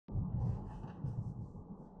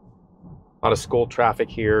A lot of school traffic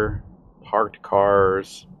here, parked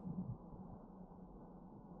cars,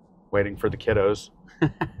 waiting for the kiddos.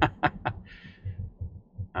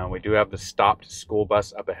 We do have the stopped school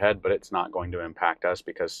bus up ahead, but it's not going to impact us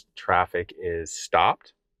because traffic is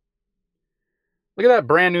stopped. Look at that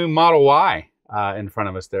brand new Model Y in front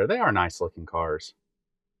of us there. They are nice looking cars.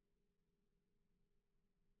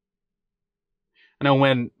 I know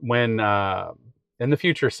when in the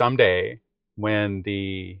future someday, when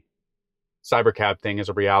the cybercab thing is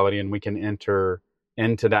a reality and we can enter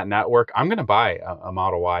into that network, I'm going to buy a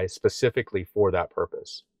Model Y specifically for that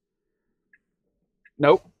purpose.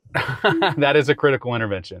 Nope. That is a critical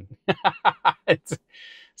intervention.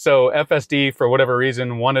 So FSD, for whatever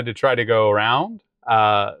reason, wanted to try to go around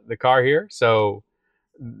the car here. So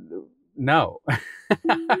no,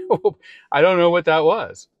 I don't know what that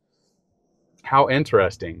was. How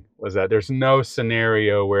interesting was that? There's no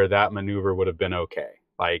scenario where that maneuver would have been okay.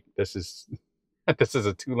 Like this is a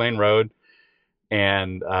 2-lane road,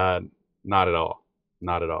 and not at all.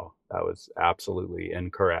 Not at all. That was absolutely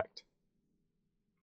incorrect.